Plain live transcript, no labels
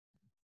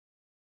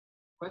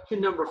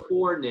Question number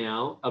 4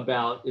 now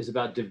is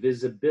about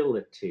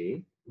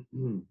divisibility.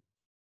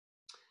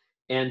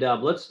 And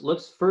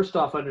let's first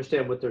off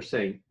understand what they're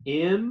saying.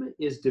 M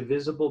is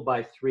divisible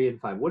by 3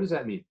 and 5. What does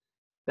that mean?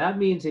 That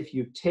means if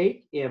you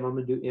take M, I'm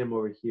going to do M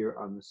over here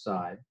on the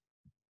side.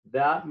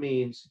 That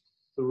means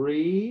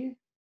 3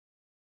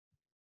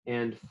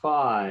 and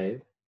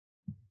 5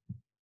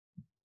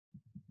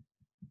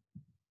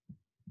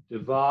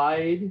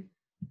 divide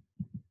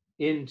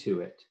into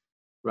it,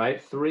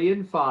 right? 3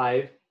 and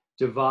 5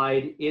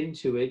 divide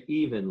into it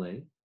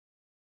evenly.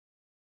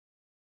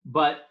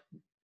 But,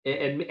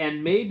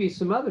 and maybe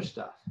some other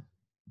stuff.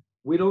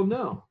 We don't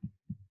know.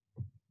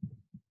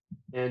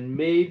 And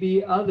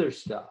maybe other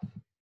stuff.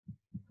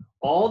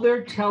 All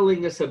they're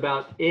telling us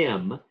about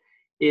M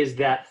is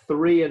that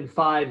 3 and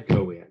 5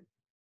 go in.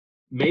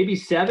 Maybe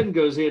 7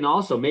 goes in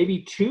also.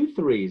 Maybe 2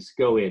 3s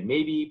go in.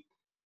 Maybe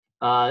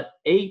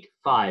 8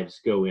 5s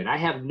go in. I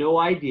have no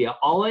idea.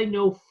 All I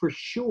know for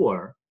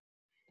sure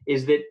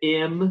is that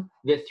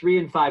that 3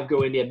 and 5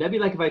 go in M. That'd be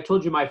like if I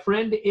told you my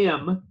friend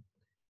M,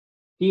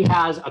 he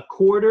has a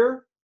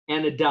quarter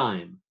and a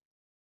dime.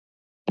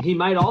 He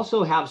might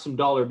also have some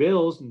dollar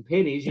bills and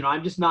pennies. You know,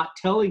 I'm just not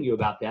telling you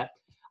about that.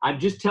 I'm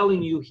just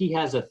telling you he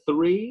has a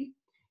 3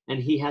 and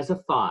he has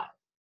a 5.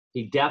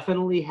 He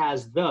definitely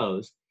has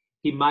those.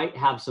 He might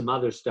have some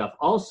other stuff.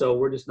 Also,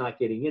 we're just not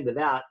getting into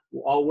that.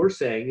 All we're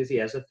saying is he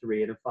has a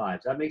 3 and a 5.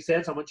 Does that make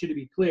sense? I want you to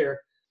be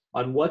clear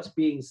on what's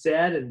being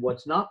said and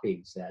what's not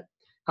being said.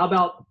 How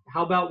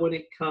about when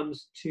it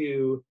comes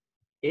to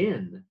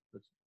N?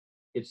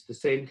 It's the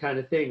same kind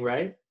of thing,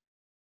 right?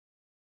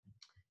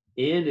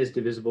 N is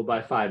divisible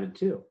by 5 and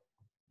 2.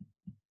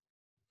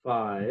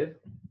 5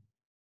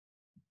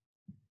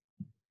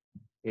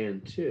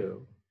 and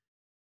 2.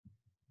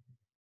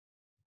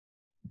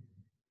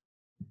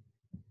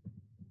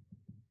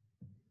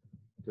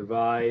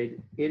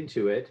 Divide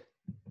into it.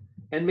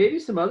 And maybe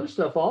some other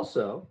stuff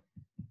also.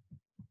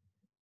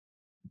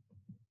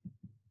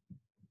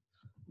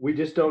 We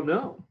just don't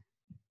know.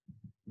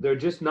 They're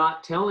just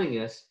not telling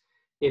us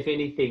if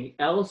anything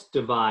else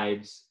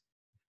divides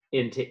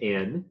into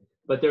N,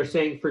 but they're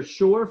saying for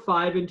sure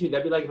 5 and 2.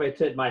 That'd be like if I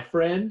said my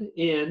friend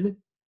N,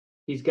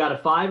 he's got a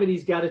 5 and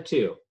he's got a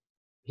 2.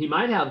 He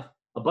might have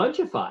a bunch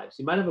of 5s.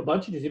 He might have a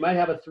bunch of 2s. He might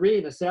have a 3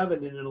 and a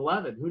 7 and an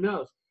 11. Who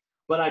knows?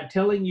 But I'm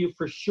telling you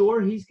for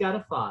sure he's got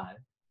a 5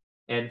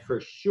 and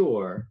for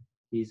sure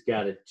he's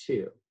got a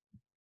 2,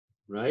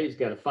 right? He's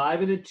got a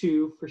 5 and a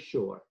 2 for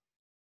sure.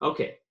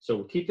 Okay, so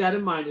we'll keep that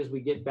in mind as we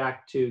get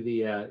back to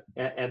the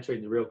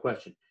answering the real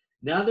question.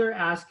 Now they're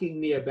asking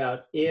me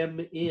about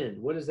MN.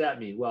 What does that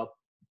mean? Well,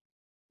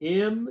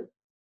 MN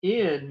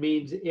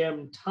means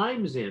M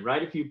times N,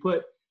 right? If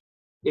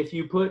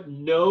you put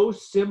no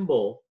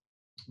symbol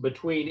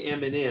between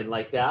M and N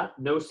like that,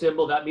 no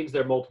symbol, that means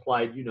they're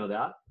multiplied, you know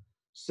that.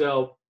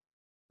 So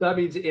that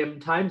means M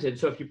times N.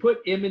 So if you put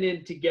M and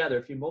N together,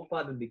 if you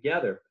multiply them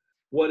together,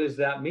 what does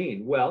that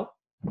mean? Well,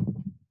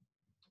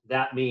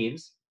 that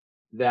means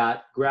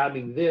that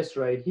grabbing this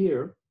right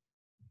here,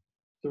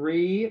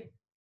 3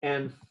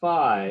 and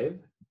 5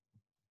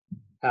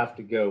 have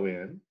to go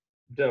in,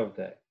 don't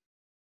they?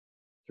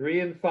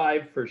 3 and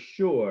 5 for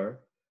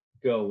sure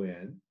go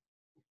in.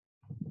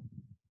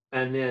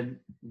 And then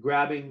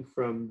grabbing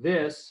from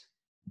this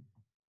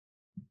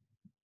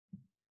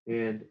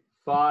and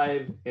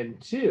 5 and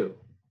 2,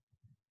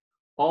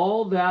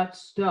 all that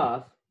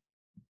stuff,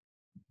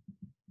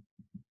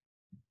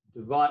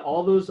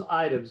 all those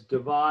items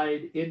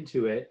divide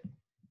into it.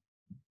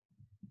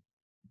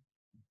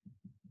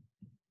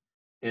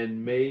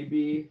 And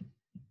maybe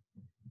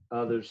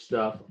other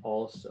stuff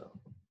also.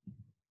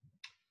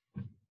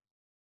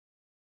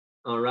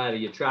 All right, are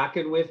you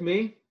tracking with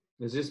me?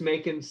 Is this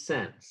making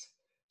sense?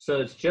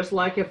 So it's just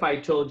like if I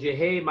told you,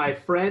 hey, my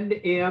friend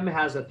M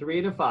has a 3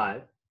 and a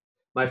 5.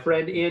 My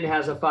friend N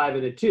has a 5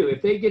 and a 2.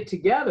 If they get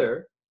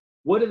together,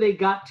 what do they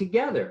got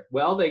together?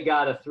 Well, they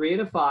got a 3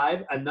 and a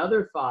 5,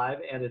 another 5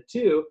 and a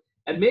 2,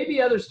 and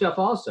maybe other stuff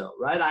also,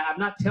 right? I'm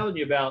not telling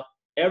you about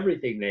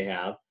everything they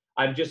have.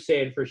 I'm just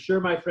saying for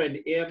sure my friend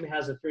M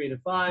has a 3 and a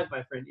 5,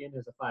 my friend N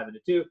has a 5 and a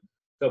 2.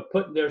 So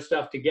putting their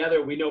stuff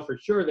together, we know for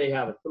sure they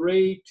have a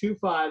 3, 2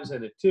 5s,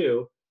 and a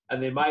 2,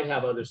 and they might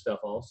have other stuff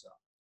also.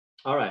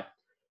 All right,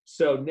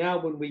 so now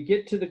when we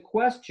get to the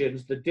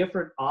questions, the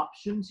different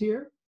options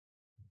here,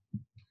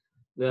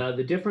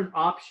 the different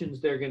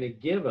options they're going to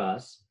give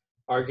us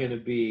are going to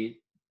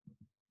be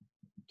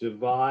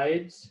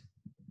divides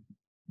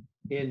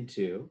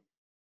into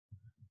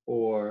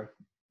or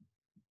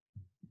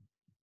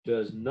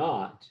does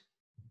not,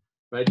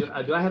 right?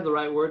 Do I have the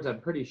right words?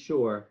 I'm pretty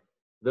sure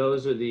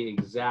those are the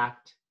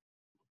exact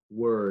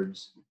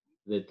words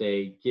that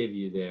they give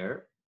you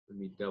there. Let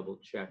me double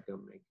check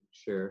them, making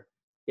sure.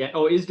 Yeah,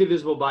 oh, is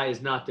divisible by,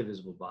 is not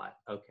divisible by.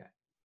 Okay,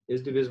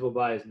 is divisible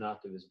by, is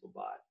not divisible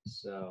by.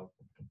 So,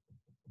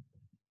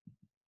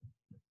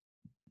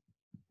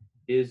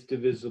 is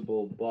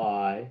divisible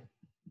by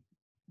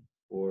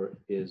or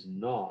is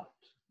not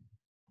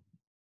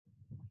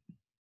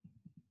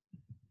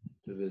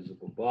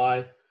divisible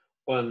by,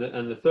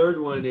 And the third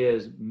one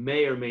is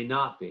may or may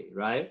not be,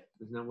 right?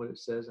 Isn't that what it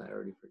says? I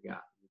already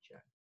forgot. Let me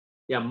check.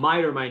 Yeah,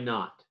 might or might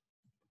not.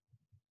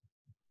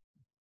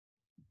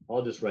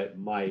 I'll just write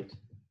might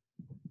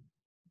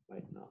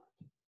not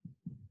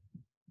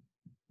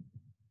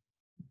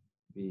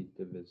be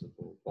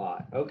divisible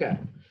by. Okay.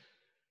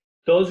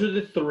 Those are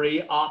the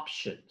three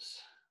options.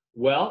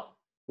 Well,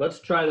 let's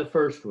try the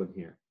first one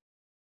here.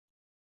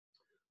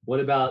 What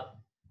about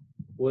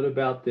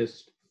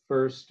this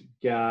first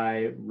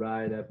guy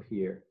right up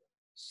here?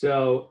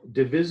 So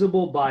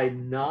divisible by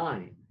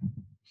 9.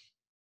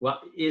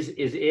 Well, is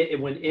it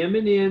when m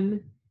and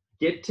n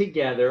get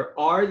together,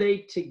 are they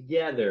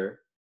together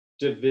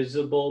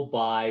divisible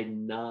by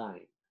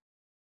 9?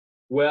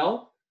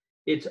 Well,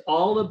 it's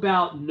all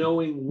about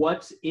knowing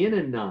what's in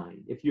a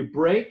 9. If you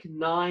break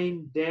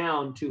 9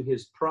 down to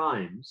his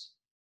primes,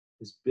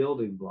 his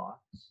building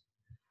blocks,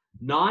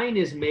 9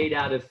 is made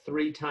out of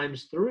 3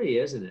 times 3,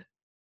 isn't it?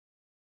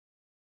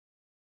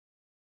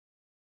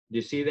 Do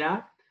you see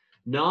that?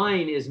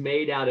 9 is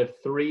made out of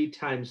 3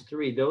 times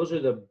 3. Those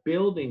are the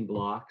building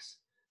blocks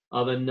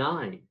of a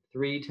 9,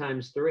 3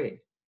 times 3.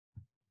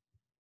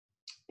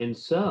 And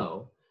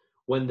so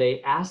when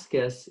they ask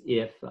us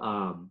if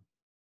m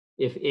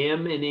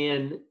and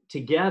n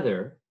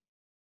together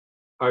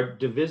are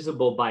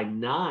divisible by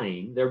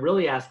 9, they're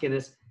really asking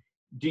us,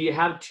 do you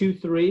have 2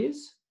 3s?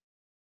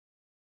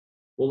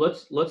 Well,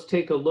 let's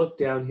take a look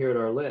down here at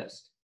our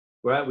list.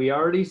 Right? We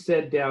already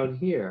said down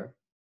here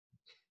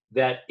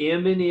that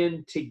m and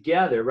n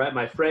together, right?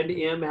 My friend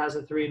m has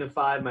a 3 and a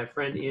 5. My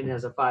friend n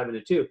has a 5 and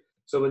a 2.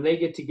 So when they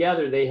get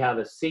together, they have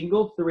a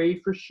single 3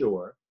 for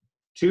sure,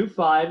 2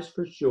 5s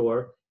for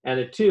sure, and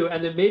a 2.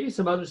 And then maybe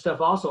some other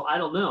stuff also. I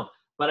don't know.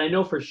 But I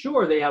know for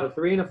sure they have a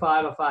 3 and a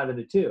 5, a 5 and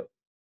a 2.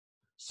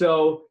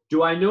 So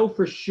do I know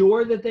for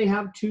sure that they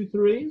have 2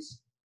 3s?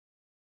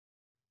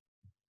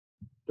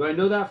 Do I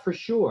know that for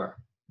sure?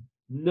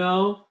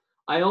 No.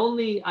 I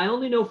only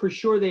know for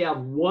sure they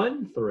have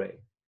 1 3.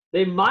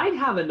 They might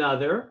have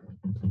another.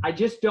 I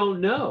just don't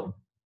know.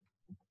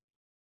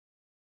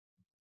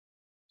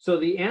 So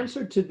the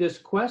answer to this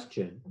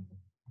question,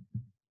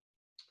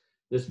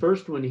 this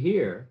first one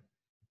here,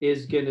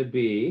 is going to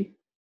be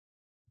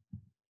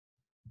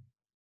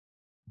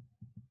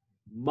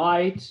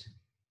might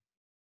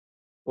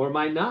or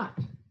might not.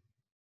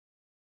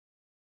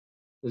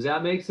 Does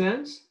that make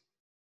sense?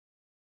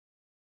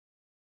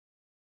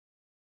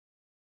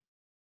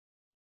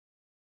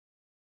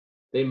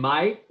 They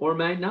might or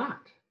might not.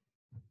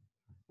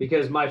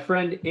 Because my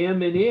friend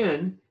m and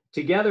n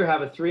together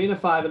have a 3 and a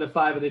 5 and a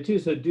 5 and a 2.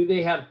 So do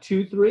they have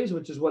 2 3s,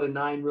 which is what a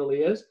 9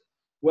 really is?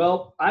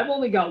 Well, I've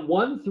only got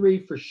 1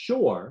 3 for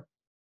sure.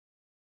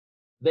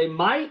 They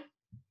might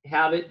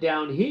have it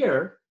down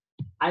here.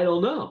 I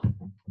don't know.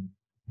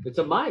 It's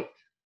a might.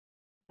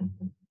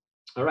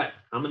 All right,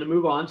 I'm going to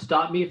move on.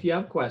 Stop me if you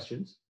have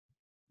questions.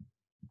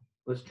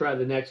 Let's try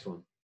the next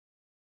one.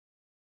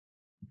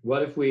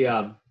 What if we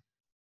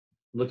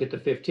look at the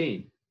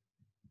 15?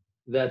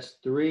 That's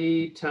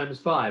 3 times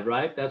 5,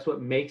 right? That's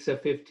what makes a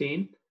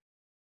 15.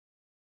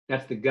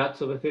 That's the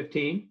guts of a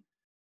 15.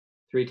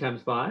 3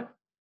 times 5.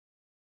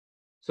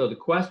 So the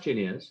question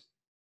is,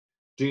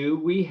 do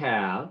we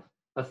have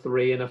a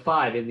 3 and a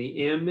 5 in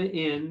the m and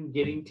n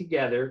getting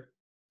together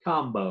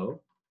combo?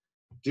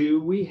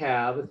 Do we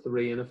have a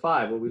 3 and a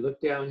 5? Well, we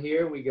look down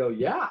here and we go,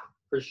 yeah,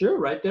 for sure,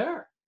 right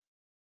there.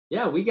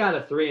 Yeah, we got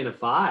a 3 and a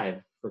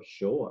 5 for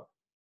sure.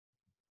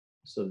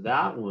 So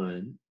that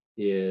one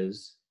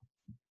is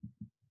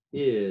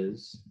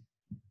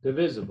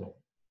divisible.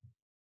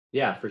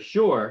 Yeah, for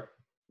sure,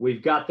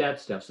 we've got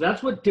that stuff. So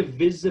that's what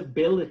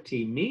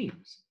divisibility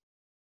means.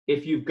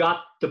 If you've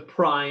got the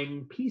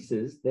prime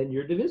pieces, then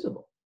you're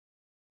divisible.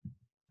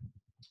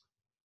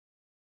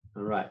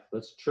 All right,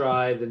 let's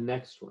try the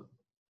next one.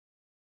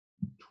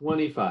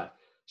 25.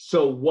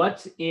 So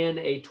what's in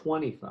a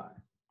 25?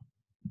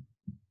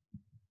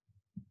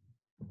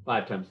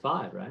 5 times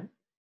 5, right?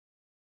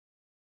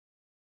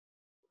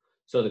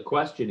 So the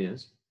question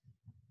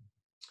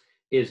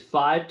is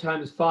 5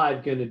 times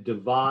 5 going to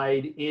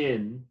divide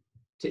in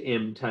to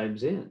m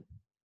times n?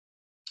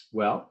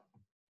 Well,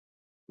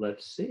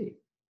 let's see.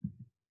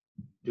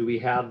 Do we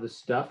have the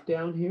stuff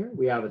down here?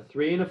 We have a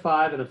 3 and a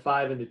 5 and a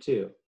 5 and a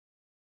 2.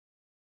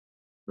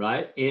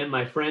 Right? And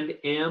my friend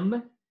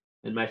m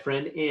and my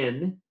friend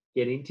n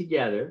getting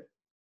together,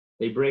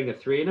 they bring a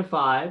 3 and a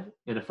 5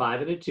 and a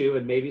 5 and a 2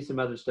 and maybe some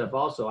other stuff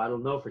also. I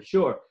don't know for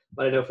sure,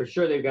 but I know for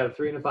sure they've got a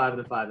 3 and a 5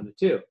 and a 5 and a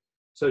 2.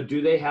 So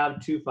do they have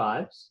 2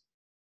 5s?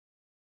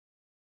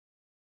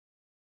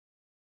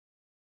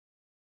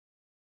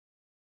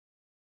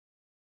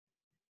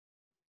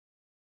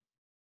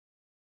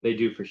 They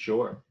do for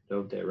sure,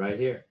 don't they? Right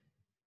here.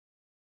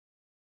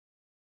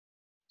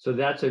 So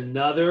that's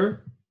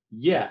another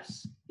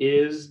yes,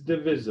 is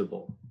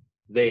divisible.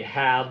 They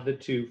have the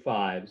 2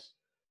 5s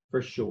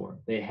for sure.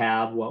 They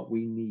have what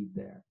we need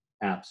there.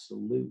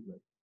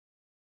 Absolutely.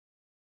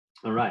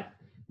 All right.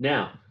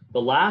 Now, the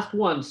last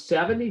one,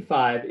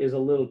 75, is a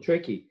little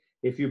tricky.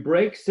 If you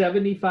break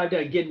 75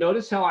 down, again,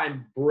 notice how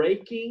I'm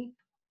breaking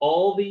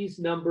all these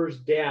numbers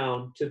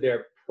down to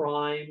their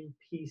prime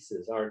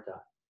pieces, aren't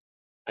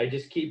I? I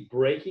just keep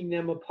breaking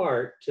them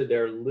apart to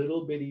their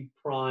little bitty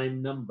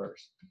prime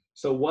numbers.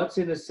 So what's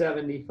in a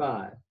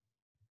 75?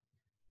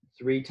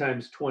 3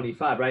 times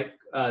 25, right?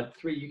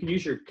 3, you can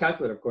use your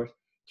calculator, of course.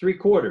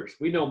 3/4,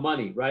 we know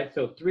money, right?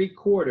 So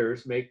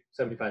 3/4 make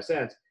 75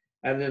 cents.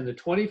 And then the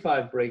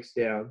 25 breaks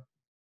down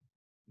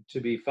to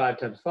be 5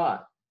 times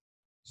 5.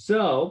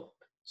 So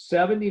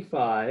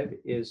 75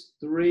 is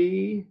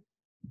 3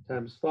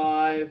 times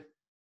 5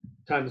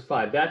 times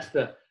 5. That's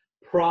the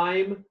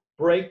prime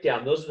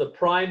breakdown. Those are the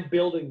prime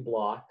building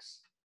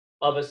blocks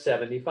of a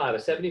 75. A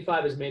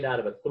 75 is made out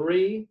of a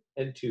 3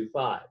 and 2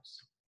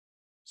 5s.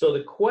 So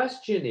the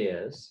question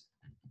is,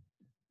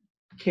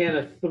 can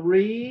a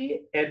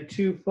 3 and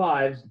 2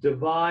 5s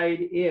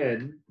divide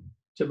in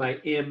to my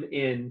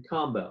M-N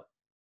combo?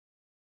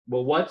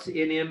 Well, what's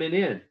in M and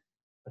N?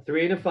 A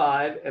 3 and a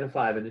 5 and a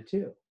 5 and a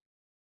 2.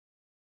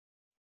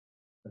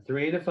 A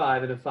 3 and a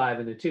 5 and a 5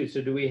 and a 2.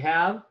 So do we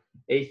have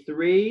a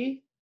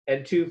 3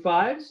 and 2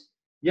 5s?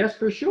 Yes,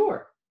 for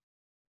sure.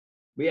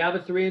 We have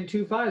a 3 and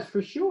 2 5s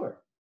for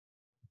sure.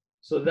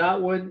 So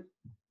that one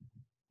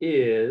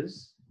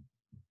is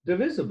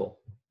divisible.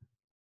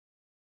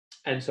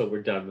 And so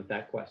we're done with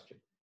that question.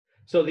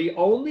 So the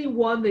only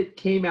one that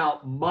came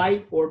out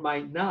might or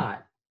might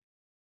not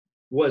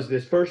was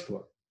this first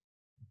one,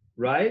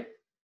 right?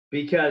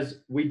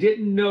 Because we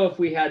didn't know if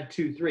we had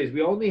 2 3s.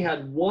 We only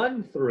had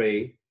 1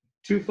 3,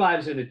 2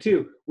 5s, and a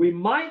 2. We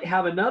might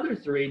have another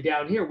 3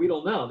 down here. We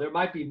don't know. There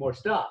might be more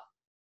stuff.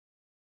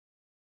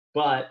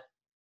 But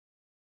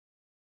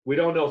we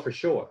don't know for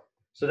sure.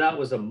 So that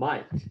was a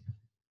might.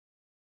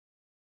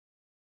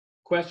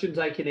 Questions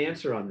I can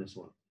answer on this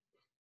one?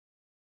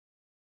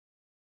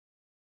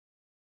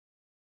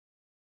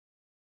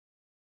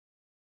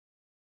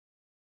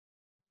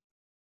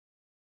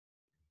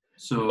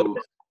 So,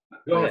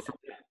 Go ahead.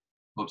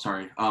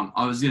 sorry.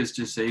 I was gonna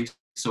just say,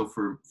 so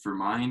for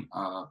mine,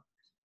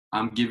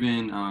 I'm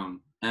given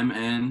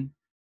MN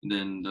and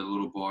then the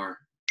little bar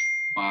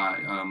by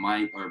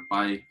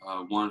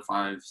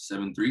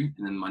 1573,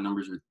 and then my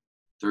numbers are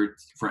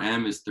for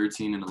M is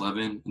 13 and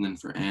 11, and then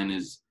for N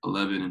is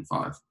 11 and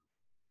 5.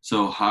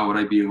 So how would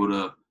I be able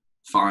to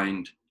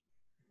find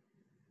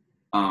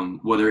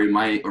whether it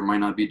might or might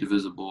not be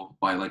divisible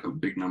by like a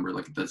big number,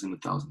 like that's in the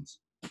thousands?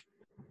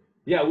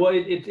 Yeah, well,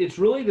 it's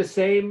really the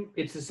same.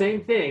 It's the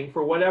same thing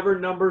for whatever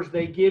numbers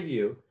they give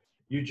you.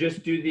 You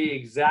just do the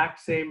exact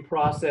same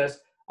process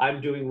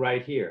I'm doing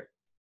right here.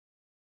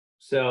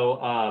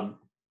 So,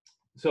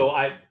 so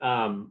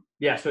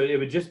it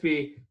would just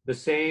be the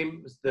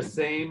same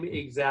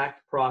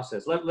exact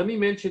process. Let me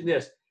mention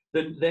this.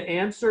 The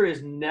answer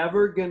is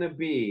never going to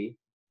be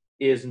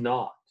is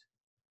not.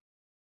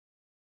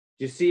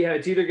 You see how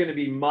it's either going to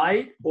be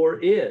might or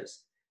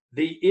is.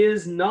 The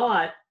is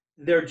not,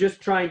 they're just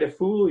trying to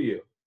fool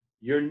you.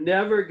 You're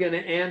never going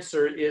to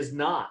answer is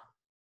not.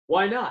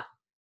 Why not?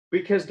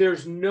 Because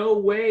there's no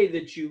way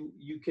that you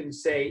can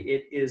say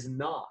it is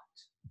not.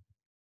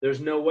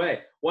 There's no way.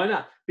 Why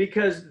not?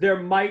 Because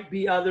there might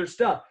be other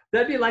stuff.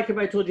 That'd be like if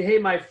I told you, hey,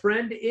 my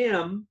friend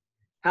M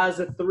has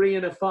a 3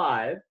 and a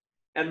 5,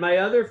 and my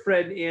other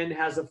friend N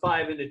has a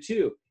 5 and a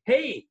 2.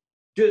 Hey,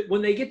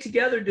 when they get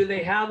together, do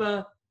they have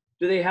a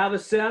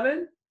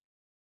 7?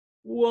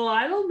 Well,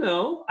 I don't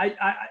know. I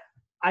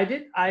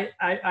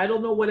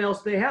don't know what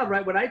else they have,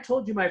 right? When I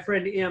told you my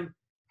friend M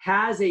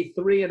has a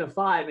 3 and a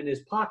 5 in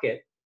his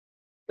pocket,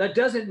 that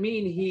doesn't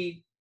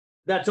mean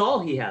that's all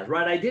he has,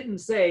 right? I didn't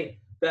say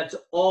that's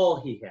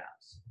all he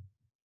has.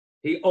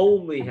 He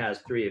only has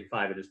 3 and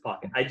 5 in his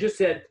pocket. I just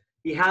said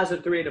he has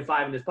a 3 and a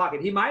 5 in his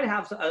pocket. He might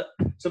have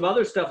some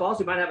other stuff also.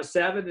 He might have a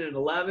 7 and an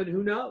 11.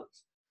 Who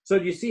knows? So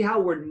do you see how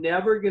we're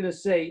never going to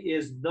say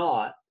is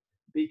not,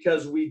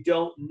 because we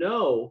don't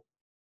know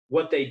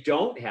what they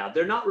don't have.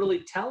 They're not really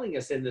telling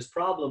us in this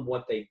problem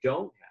what they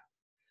don't have.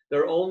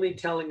 They're only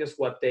telling us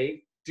what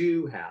they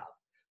do have.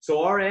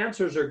 So our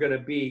answers are going to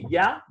be,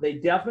 yeah, they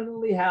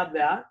definitely have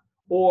that,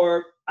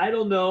 or I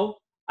don't know,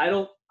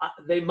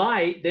 they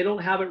might, they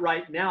don't have it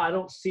right now. I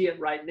don't see it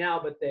right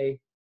now, but they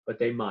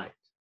might.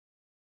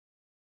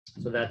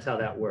 So that's how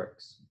that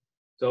works.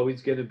 It's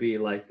always going to be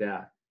like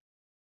that.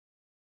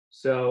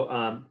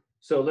 So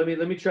so let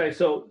me try.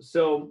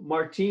 So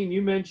Martine,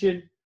 you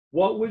mentioned,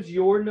 what was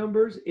your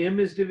numbers? M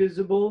is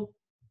divisible,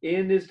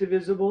 N is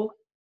divisible.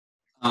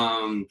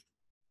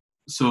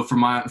 So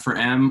for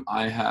M,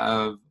 I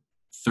have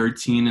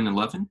 13 and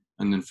 11,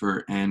 and then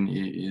for N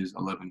it is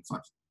 11 and 5.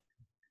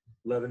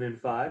 11 and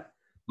 5.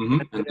 Mm-hmm.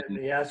 And then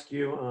they ask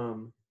you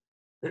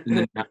and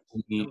then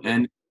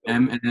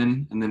M and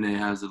N, and then it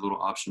has a little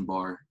option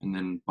bar, and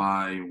then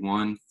by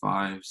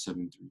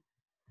 1573.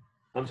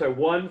 I'm sorry,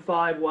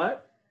 15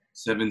 what?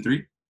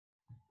 73.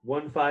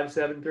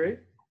 1573?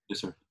 Yes,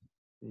 sir.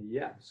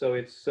 Yeah, so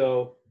it's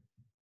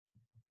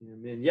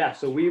yeah,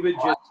 so we would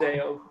just say,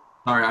 oh,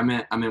 sorry, I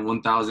meant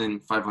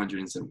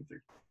 1573.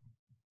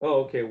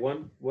 Oh, okay,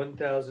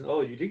 1,000.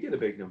 Oh, you did get a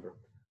big number.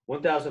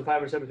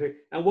 1,573.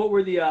 And what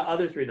were the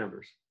other 3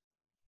 numbers?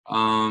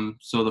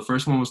 So the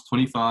first one was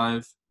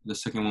 25, the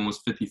second one was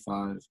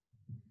 55,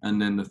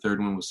 and then the third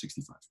one was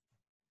 65.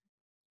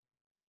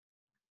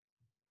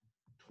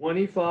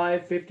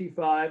 25,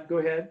 55, go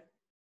ahead.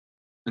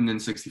 And then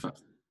 65.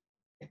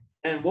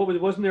 And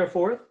wasn't there a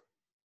fourth?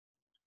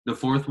 The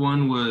fourth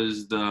one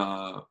was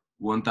the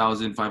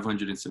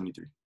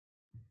 1,573.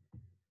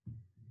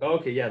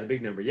 Okay, yeah, the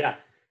big number. Yeah,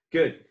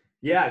 good.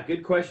 Yeah,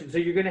 good question. So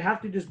you're going to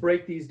have to just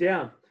break these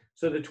down.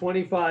 So the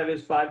 25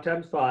 is 5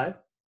 times 5.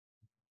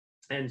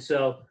 And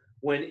so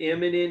when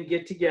m and n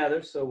get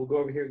together, so we'll go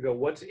over here and go,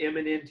 what's m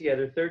and n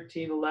together?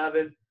 13,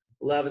 11,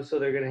 11. So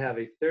they're going to have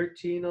a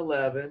 13,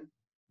 11,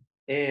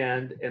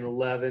 and an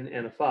 11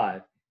 and a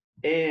 5.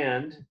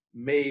 And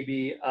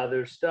maybe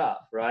other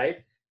stuff, right?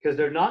 Because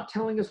they're not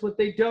telling us what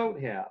they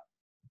don't have.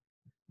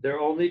 They're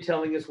only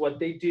telling us what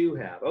they do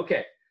have.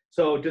 Okay,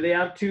 so do they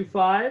have 2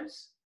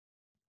 5s?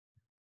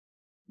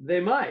 They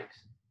might.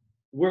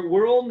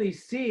 We're only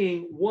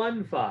seeing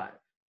 1 5,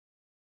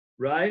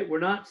 right? We're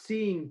not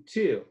seeing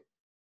 2.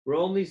 We're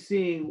only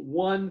seeing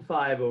 1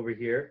 5 over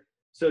here.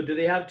 So do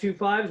they have 2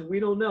 5s? We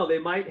don't know. They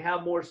might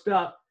have more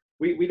stuff.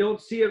 We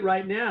don't see it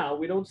right now.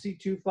 We don't see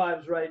 2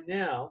 5s right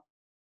now.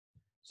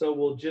 So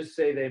we'll just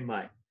say they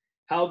might.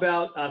 How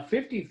about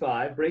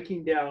 55,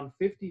 breaking down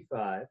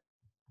 55?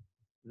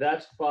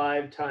 That's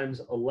 5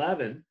 times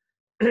 11.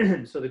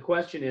 So the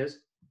question is,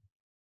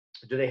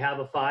 do they have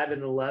a 5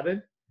 and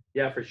 11?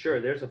 Yeah, for sure.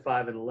 There's a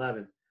 5 and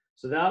 11.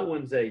 So that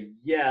one's a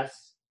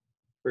yes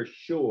for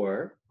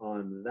sure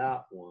on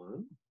that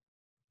one.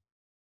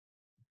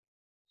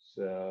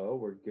 So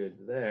we're good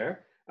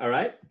there. All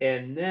right.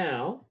 And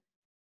now,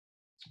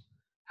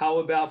 how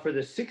about for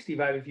the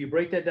 65? If you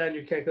break that down in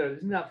your calculator,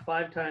 isn't that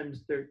 5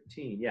 times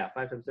 13? Yeah,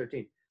 5 times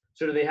 13.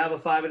 So do they have a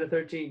 5 and a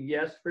 13?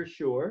 Yes, for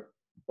sure.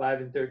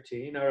 5 and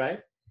 13. All right.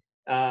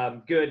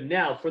 Good.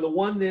 Now, for the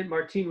one that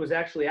Martine was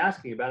actually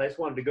asking about, I just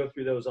wanted to go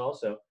through those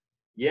also.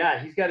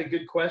 Yeah, he's got a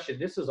good question.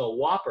 This is a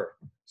whopper.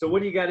 So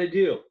what do you got to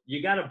do?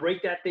 You got to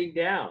break that thing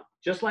down.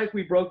 Just like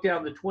we broke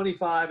down the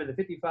 25 and the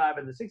 55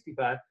 and the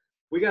 65,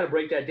 we got to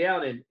break that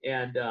down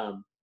and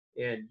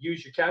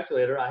use your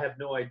calculator. I have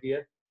no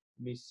idea.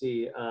 Let me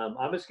see.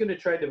 I'm just going to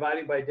try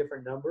dividing by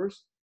different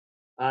numbers.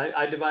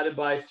 I divided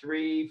by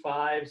 3,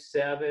 5,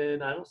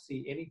 7. I don't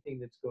see anything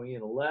that's going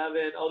in.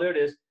 11. Oh, there it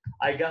is.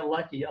 I got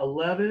lucky.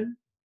 11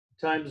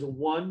 times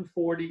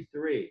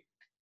 143.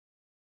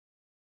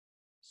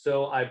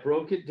 So I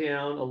broke it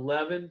down.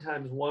 11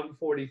 times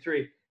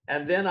 143.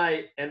 And then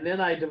I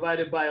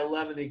divided by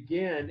 11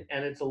 again,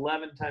 and it's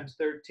 11 times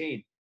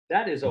 13.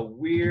 That is a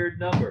weird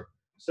number.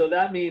 So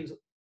that means,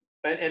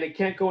 and it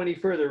can't go any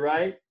further,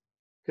 right?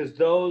 Because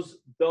those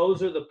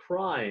are the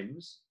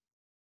primes.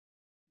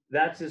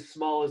 That's as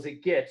small as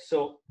it gets.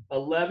 So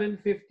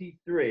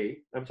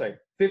 1153, I'm sorry,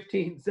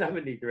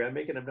 1573. I'm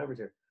making up numbers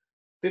here.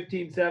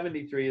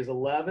 1573 is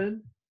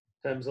 11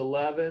 times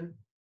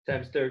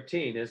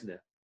 13, isn't it?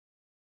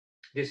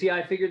 Do you see how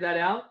I figured that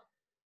out?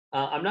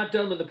 I'm not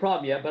done with the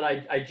problem yet, but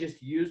I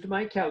just used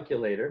my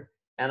calculator,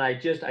 and I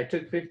took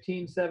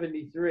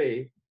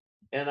 1573,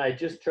 and I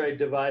just tried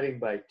dividing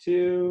by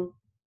 2,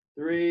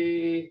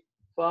 3,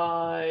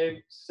 5,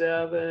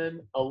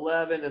 7,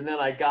 11, and then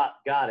I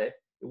got it.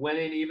 It went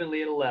in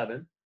evenly at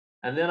 11,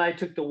 and then I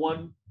took the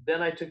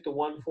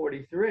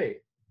 143.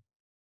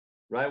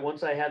 Right?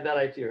 Once I had that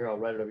idea, here, I'll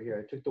write it over here.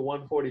 I took the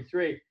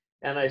 143,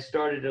 and I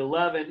started at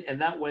 11,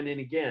 and that went in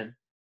again.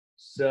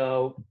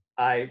 So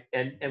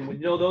and we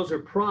know those are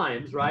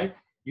primes, right?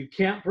 You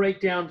can't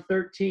break down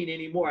 13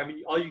 anymore. I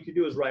mean, all you can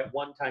do is write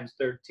 1 times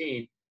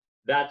 13.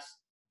 That's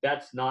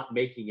not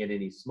making it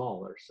any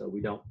smaller, so we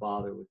don't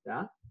bother with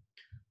that.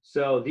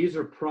 So these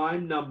are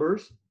prime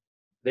numbers.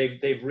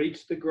 They've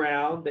reached the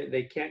ground.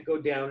 They can't go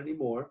down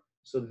anymore.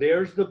 So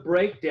there's the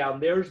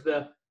breakdown. There's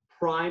the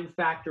prime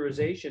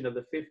factorization of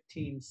the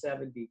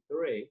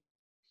 1573.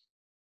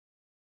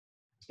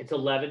 It's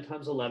 11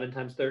 times 11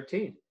 times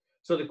 13.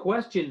 So the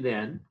question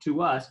then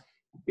to us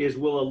is,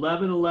 will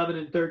 11, 11,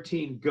 and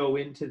 13 go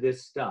into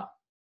this stuff?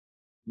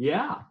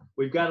 Yeah,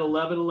 we've got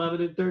 11,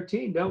 11, and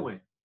 13, don't we?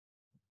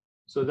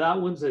 So that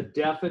one's a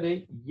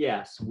definite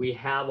yes. We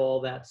have all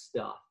that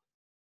stuff.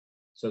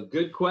 So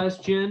good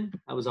question.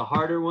 That was a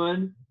harder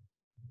one.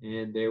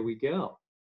 And there we go.